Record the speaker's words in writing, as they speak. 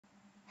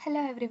Hello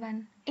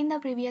everyone. In the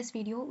previous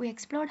video, we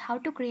explored how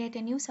to create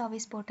a new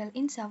service portal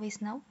in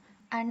ServiceNow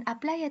and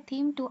apply a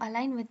theme to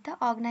align with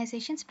the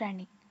organization's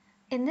branding.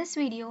 In this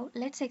video,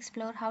 let's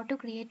explore how to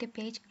create a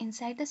page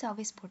inside the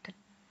service portal.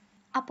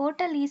 A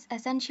portal is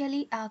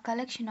essentially a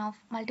collection of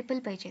multiple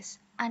pages,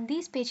 and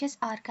these pages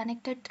are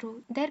connected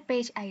through their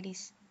page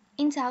IDs.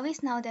 In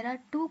ServiceNow, there are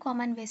two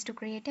common ways to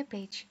create a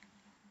page.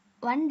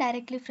 One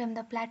directly from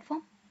the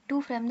platform,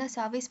 two from the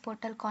service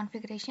portal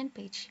configuration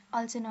page,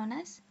 also known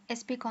as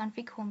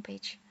spconfig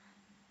homepage.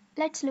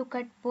 Let's look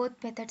at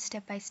both methods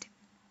step by step.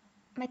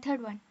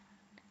 Method 1.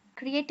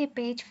 Create a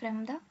page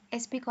from the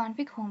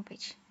spconfig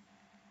homepage.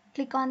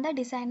 Click on the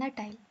designer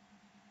tile.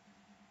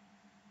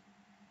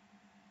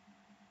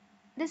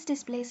 This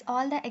displays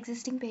all the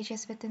existing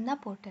pages within the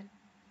portal.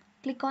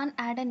 Click on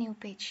add a new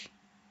page.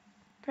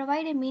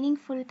 Provide a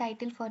meaningful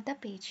title for the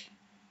page.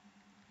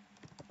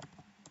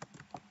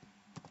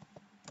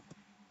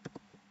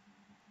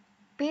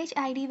 Page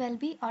ID will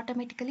be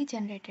automatically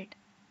generated.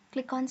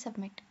 Click on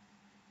submit.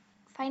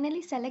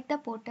 Finally, select the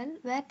portal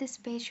where this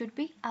page should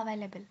be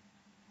available.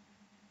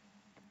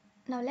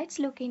 Now let's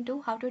look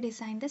into how to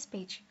design this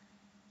page.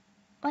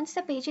 Once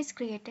the page is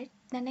created,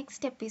 the next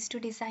step is to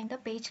design the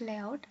page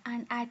layout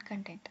and add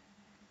content.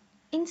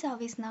 In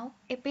ServiceNow,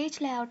 a page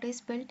layout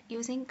is built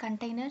using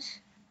containers,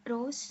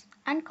 rows,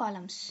 and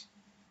columns.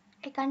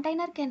 A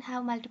container can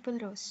have multiple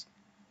rows.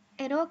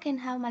 A row can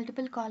have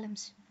multiple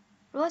columns.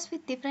 Rows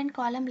with different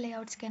column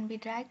layouts can be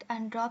dragged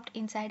and dropped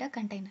inside a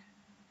container.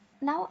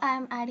 Now I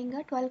am adding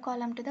a 12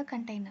 column to the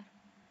container.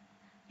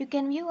 You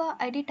can view a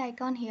edit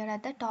icon here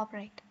at the top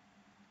right.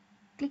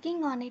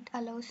 Clicking on it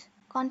allows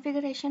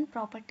configuration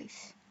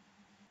properties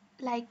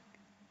like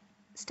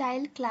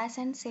style, class,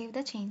 and save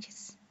the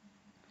changes.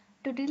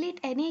 To delete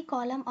any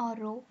column or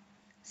row,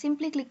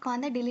 simply click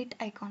on the delete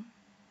icon.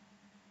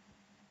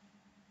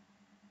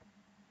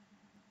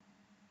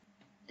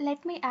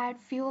 Let me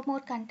add few more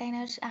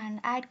containers and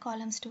add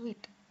columns to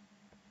it.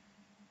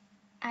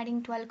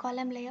 Adding 12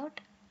 column layout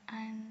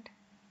and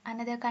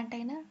another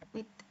container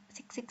with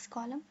 6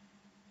 column.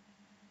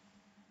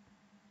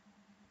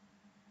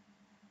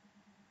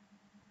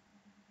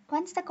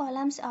 Once the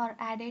columns are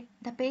added,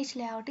 the page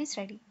layout is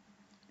ready.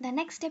 The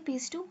next step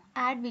is to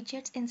add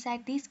widgets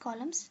inside these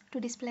columns to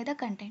display the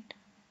content.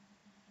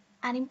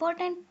 An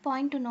important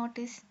point to note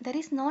is there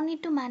is no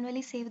need to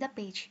manually save the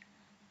page.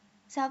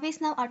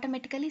 ServiceNow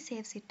automatically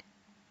saves it.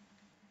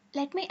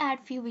 Let me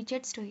add few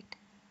widgets to it.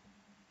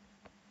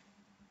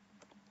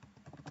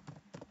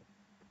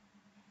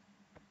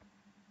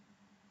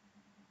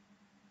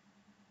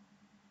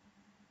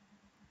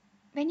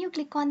 When you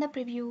click on the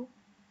preview,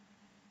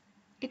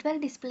 it will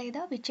display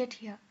the widget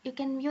here. You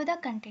can view the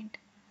content.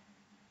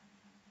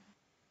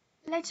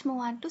 Let's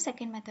move on to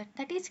second method,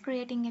 that is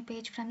creating a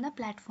page from the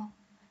platform.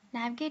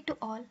 Navigate to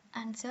all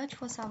and search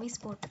for Service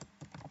Portal.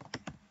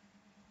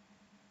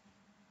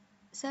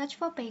 Search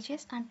for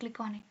pages and click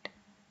on it.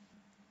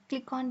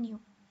 Click on new.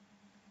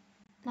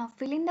 Now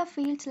fill in the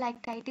fields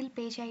like title,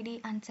 page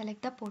ID and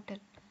select the portal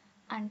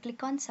and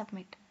click on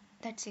submit.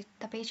 That's it,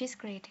 the page is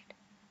created.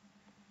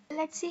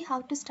 Let's see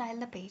how to style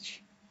the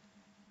page.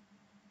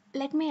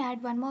 Let me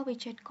add one more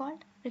widget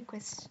called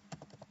requests.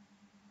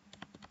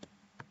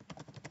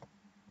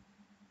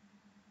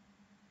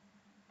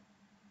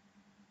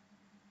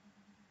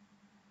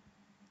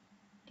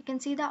 You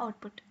can see the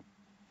output.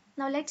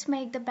 Now let's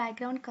make the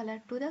background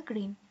color to the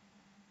green.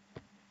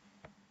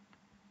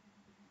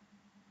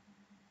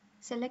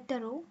 Select the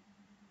row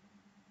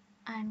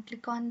and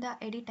click on the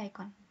edit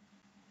icon.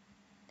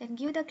 Then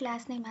give the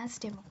class name as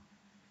demo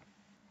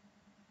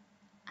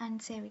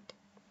and save it.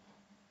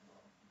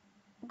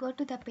 Go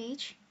to the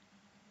page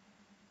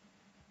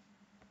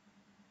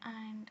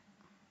and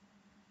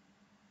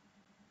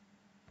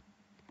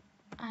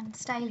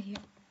style here.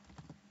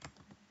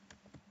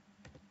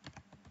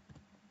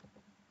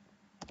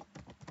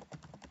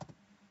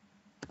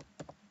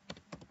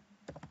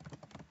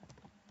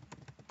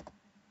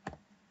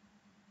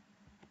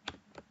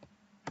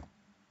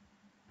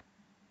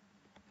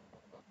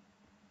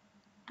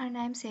 And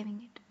I am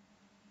saving it.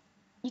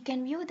 You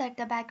can view that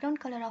the background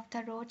color of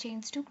the row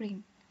changed to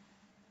green.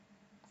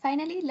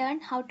 Finally,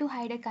 learn how to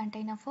hide a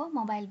container for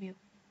mobile view.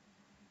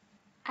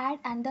 Add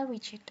another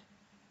widget.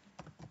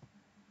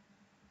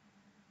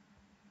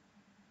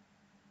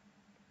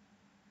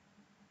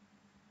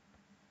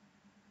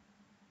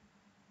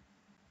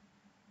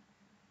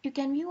 You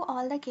can view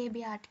all the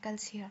KB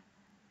articles here.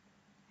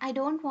 I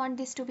don't want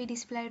this to be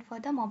displayed for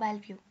the mobile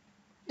view.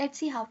 Let's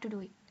see how to do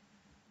it.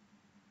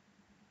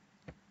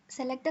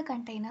 Select the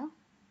container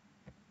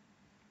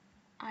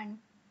and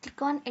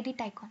click on edit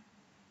icon.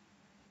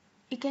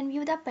 You can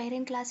view the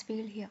parent class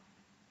field here.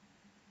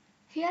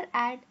 Here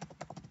add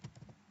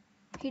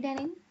hidden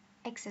in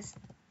access.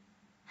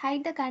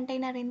 Hide the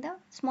container in the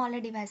smaller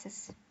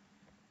devices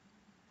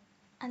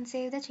and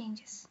save the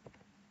changes.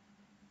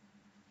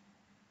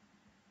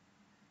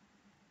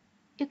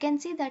 You can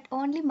see that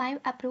only my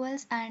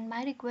approvals and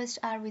my requests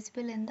are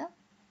visible in the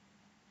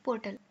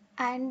portal.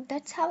 And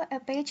that's how a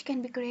page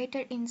can be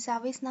created in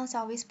ServiceNow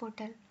Service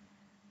Portal.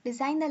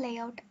 Design the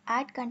layout,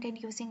 add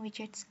content using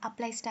widgets,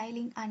 apply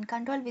styling, and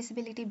control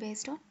visibility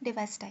based on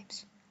device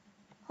types.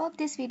 Hope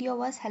this video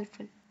was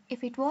helpful.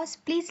 If it was,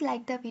 please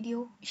like the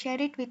video, share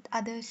it with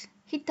others,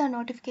 hit the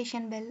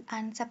notification bell,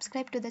 and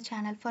subscribe to the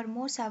channel for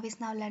more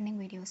ServiceNow learning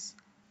videos.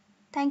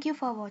 Thank you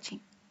for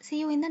watching. See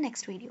you in the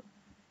next video.